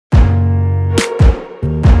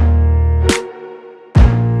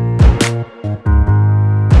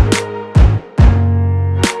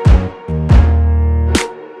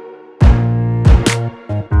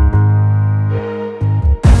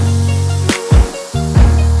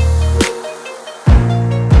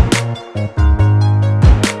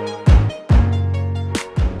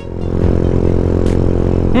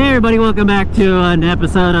everybody, welcome back to an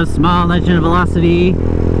episode of Small Legend of Velocity.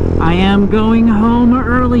 I am going home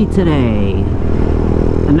early today,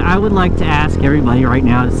 and I would like to ask everybody right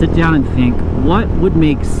now to sit down and think, what would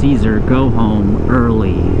make Caesar go home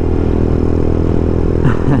early?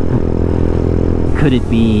 Could it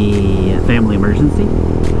be a family emergency?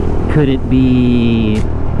 Could it be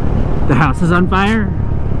the house is on fire?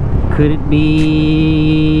 Could it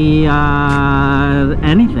be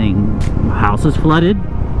anything? House is flooded.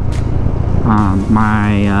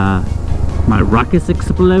 My ruckus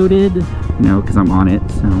exploded. No, because I'm on it,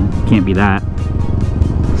 so can't be that.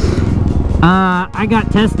 I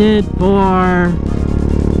got tested for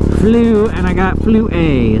flu, and I got flu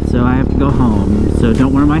A, so I have to go home. So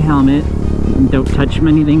don't wear my helmet. Don't touch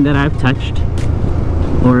anything that I've touched,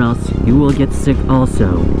 or else you will get sick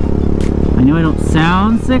also. I know I don't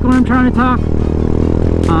sound sick when I'm trying to talk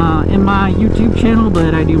in my YouTube channel,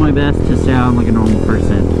 but I do my best to sound like a normal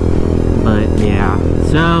person. But yeah,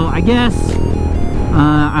 so I guess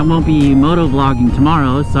I won't be motovlogging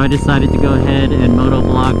tomorrow, so I decided to go ahead and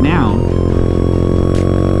motovlog now.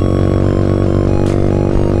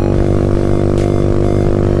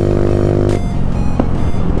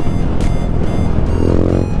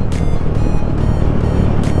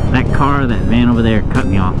 That van over there cut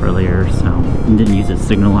me off earlier, so and didn't use its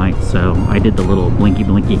signal light, so I did the little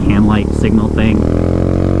blinky hand light signal thing.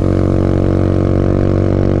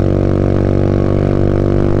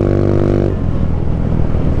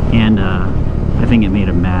 And I think it made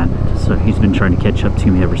him mad, so he's been trying to catch up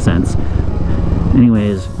to me ever since.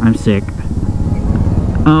 Anyways, I'm sick.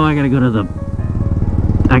 Oh, I gotta go to the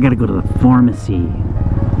pharmacy.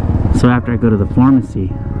 So after I go to the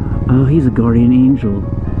pharmacy, oh, he's a guardian angel.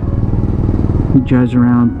 He drives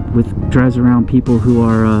around people who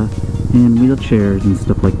are in wheelchairs and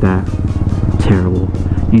stuff like that. Terrible.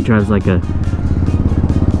 And he drives like a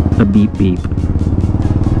beep beep.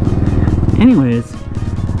 Anyways,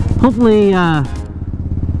 hopefully I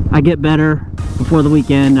get better before the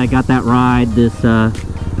weekend. I got that ride this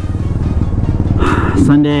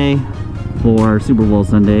Sunday for Super Bowl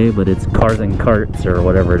Sunday, but it's cars and carts or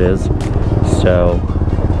whatever it is. So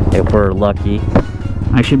if we're lucky,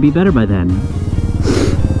 I should be better by then.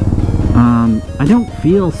 I don't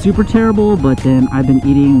feel super terrible, but then I've been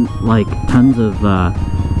eating like tons of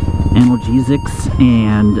analgesics,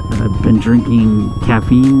 and I've been drinking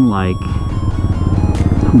caffeine like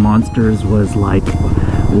Monsters was like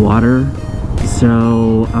water.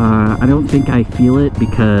 So I don't think I feel it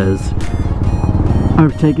because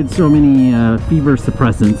I've taken so many fever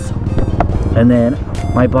suppressants, and then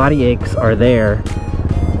my body aches are there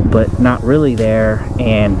but not really there,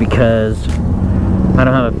 and because I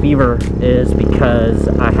don't have a fever is because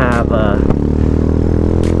I have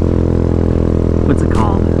what's it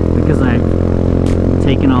called? Because I've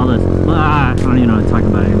taken all this, I don't even know what to talk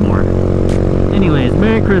about anymore. Anyways,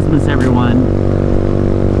 Merry Christmas everyone.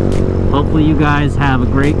 Hopefully you guys have a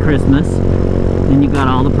great Christmas and you got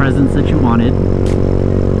all the presents that you wanted.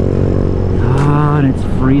 Oh, and it's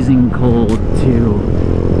freezing cold too.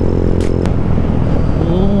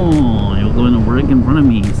 Oh, it'll go in the work in front of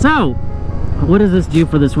me. So, what does this do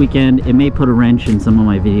for this weekend? It may put a wrench in some of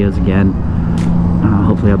my videos again.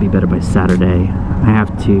 Hopefully I'll be better by Saturday. I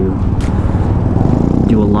have to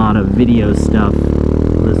do a lot of video stuff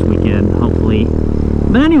this weekend, hopefully.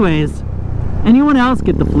 But anyways, anyone else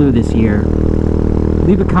get the flu this year?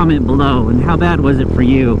 Leave a comment below, and how bad was it for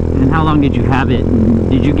you? And how long did you have it? And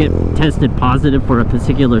did you get tested positive for a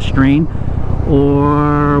particular strain?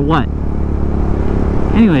 Or what?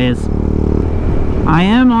 Anyways, I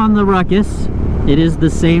am on the ruckus. It is the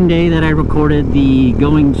same day that I recorded the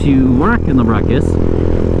going to work in the ruckus.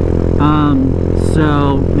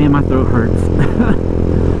 So, man, my throat hurts.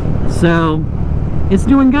 So, it's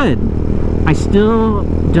doing good. I still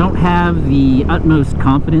don't have the utmost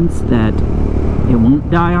confidence that it won't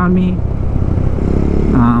die on me.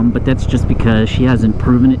 But that's just because she hasn't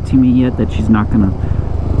proven it to me yet that she's not gonna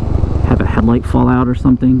have a headlight fall out or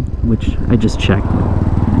something, which I just checked.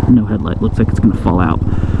 No headlight, looks like it's gonna fall out.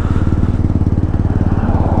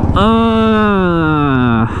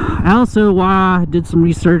 I also did some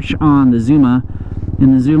research on the Zuma,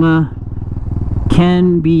 and the Zuma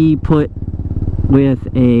can be put with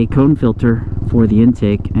a cone filter for the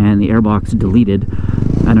intake and the airbox deleted.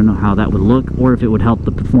 I don't know how that would look or if it would help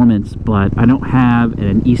the performance, but I don't have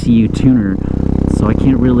an ECU tuner, so I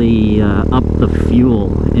can't really up the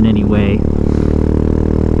fuel in any way.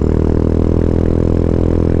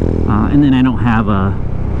 And then I don't have a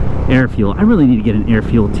air fuel. I really need to get an air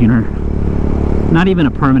fuel tuner. Not even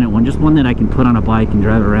a permanent one, just one that I can put on a bike and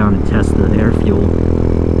drive around and test the air fuel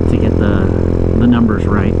to get the numbers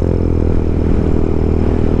right.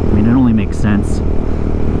 makes sense.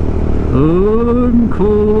 I'm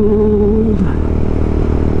cold.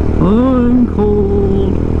 I'm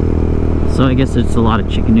cold. So I guess it's a lot of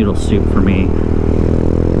chicken noodle soup for me.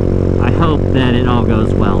 I hope that it all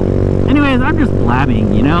goes well. Anyways, I'm just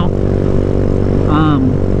blabbing, you know?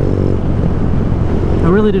 I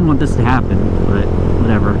really didn't want this to happen, but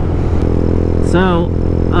whatever. So,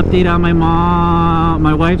 update on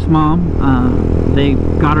my wife's mom. They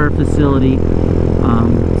got her a facility,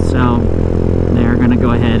 so they're gonna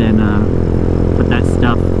go ahead and put that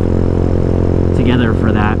stuff together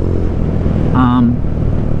for that.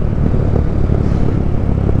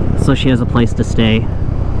 So she has a place to stay,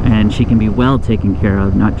 and she can be well taken care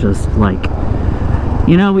of, not just like,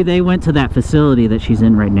 you know, they went to that facility that she's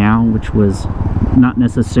in right now, which was not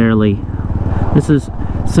necessarily,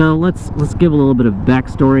 so let's give a little bit of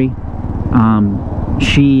backstory.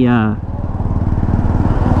 She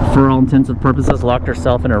for all intents and purposes locked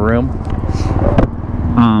herself in her room,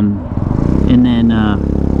 and then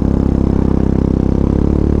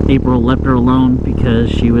April left her alone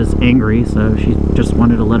because she was angry, so she just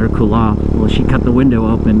wanted to let her cool off. Well, she cut the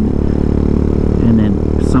window open and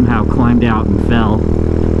then somehow climbed out and fell,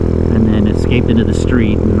 and then escaped into the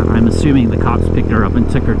street. And I'm assuming the cops picked her up and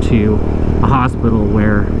took her to a hospital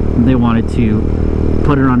where they wanted to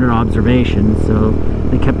put her under observation. So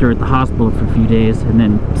they kept her at the hospital for a few days and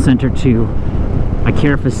then sent her to a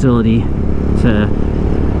care facility to,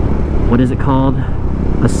 what is it called?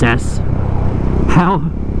 Assess how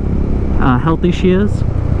healthy she is,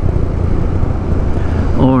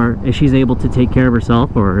 or if she's able to take care of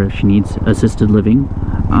herself, or if she needs assisted living.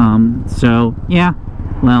 So yeah,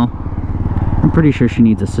 well, I'm pretty sure she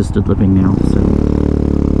needs assisted living now, so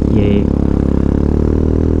yay.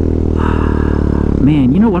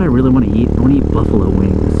 Man, you know what I really want to eat? I want to eat buffalo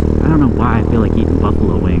wings. I don't know why I feel like eating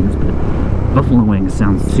buffalo wings, but buffalo wings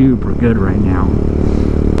sounds super good right now.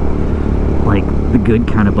 Like the good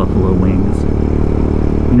kind of buffalo wings.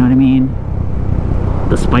 You know what I mean?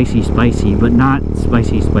 The spicy, but not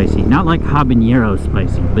spicy. Not like habanero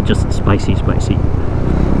spicy, but just spicy.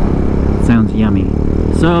 Sounds yummy.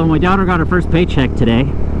 So my daughter got her first paycheck today,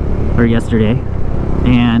 or yesterday,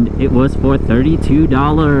 and it was for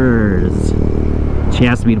 $32. She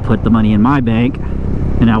asked me to put the money in my bank,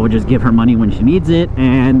 and I would just give her money when she needs it,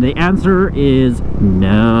 and the answer is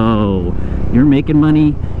no. You're making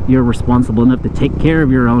money, you're responsible enough to take care of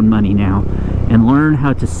your own money now, and learn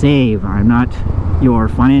how to save. I'm not your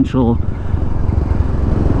financial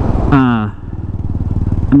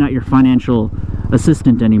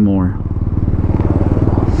assistant anymore.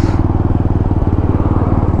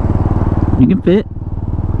 You can fit.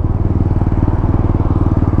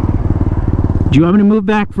 Do you want me to move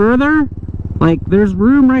back further? Like, there's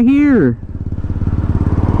room right here.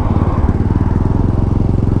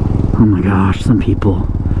 Oh my gosh, some people.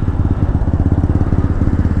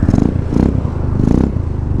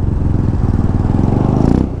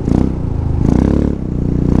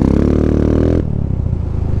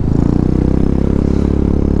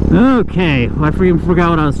 Okay, well, I forgot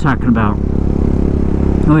what I was talking about.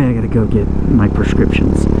 Oh yeah, I gotta go get my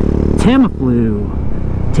prescriptions. Tamiflu.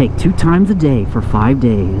 Take 2 times a day for 5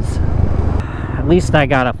 days. At least I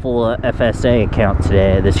got a full FSA account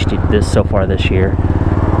today. This so far this year,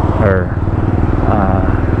 or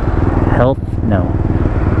health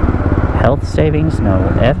savings. No,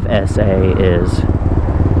 FSA is.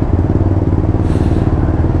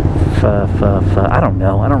 I don't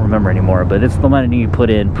know. I don't remember anymore. But it's the money you put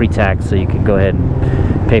in pre-tax, so you can go ahead and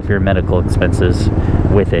pay for your medical expenses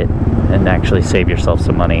with it, and actually save yourself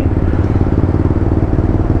some money.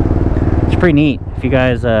 Pretty neat. If you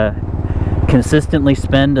guys consistently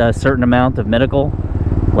spend a certain amount of medical,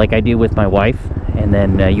 like I do with my wife, and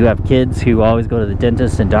then you have kids who always go to the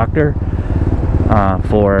dentist and doctor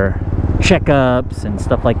for checkups and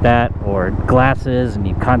stuff like that, or glasses and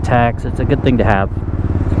need contacts, it's a good thing to have.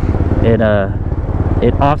 It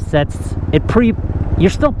offsets it. You're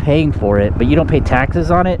still paying for it, but you don't pay taxes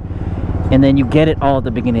on it, and then you get it all at the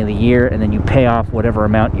beginning of the year, and then you pay off whatever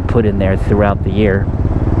amount you put in there throughout the year.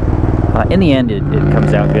 In the end, it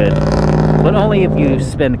comes out good, but only if you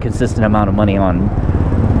spend a consistent amount of money on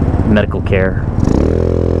medical care.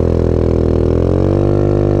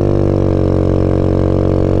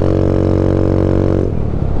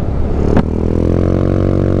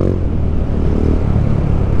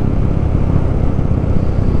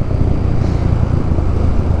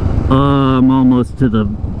 I'm almost to the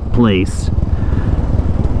place.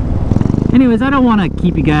 Anyways, I don't want to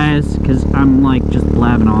keep you guys because I'm like just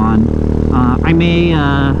blabbing on. I may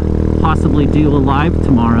possibly do a live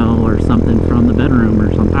tomorrow or something from the bedroom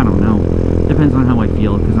or something. I don't know. Depends on how I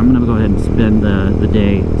feel, because I'm gonna go ahead and spend the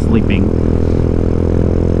day sleeping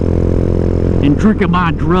and drinking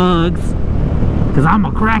my drugs, because I'm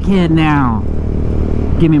a crackhead now.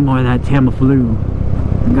 Give me more of that Tamiflu.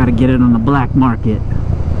 I gotta get it on the black market.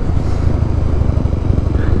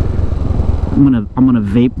 I'm gonna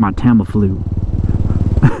vape my Tamiflu.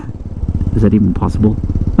 Is that even possible?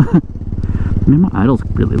 Man, my idle's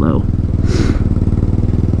really low.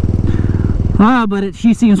 But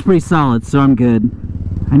she seems pretty solid, so I'm good.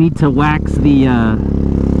 I need to wax the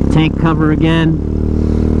tank cover again,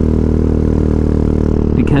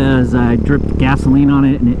 because I dripped gasoline on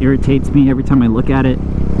it and it irritates me every time I look at it.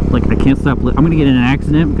 Like, I can't stop. I'm gonna get in an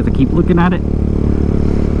accident because I keep looking at it.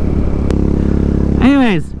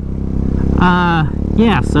 Anyways,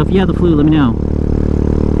 yeah, so if you have the flu, let me know.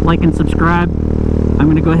 Like and subscribe. I'm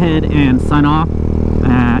gonna go ahead and sign off.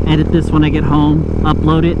 Edit this when I get home,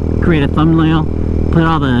 upload it, create a thumbnail, put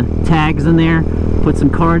all the tags in there, put some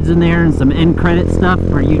cards in there and some end credit stuff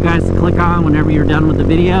for you guys to click on whenever you're done with the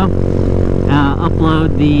video.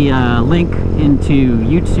 Upload the link into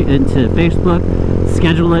YouTube, into Facebook,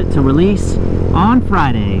 schedule it to release on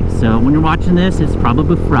Friday. So when you're watching this, it's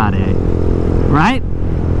probably Friday, right?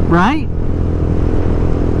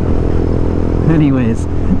 Anyways,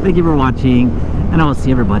 thank you for watching, and I will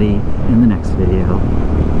see everybody in the next video.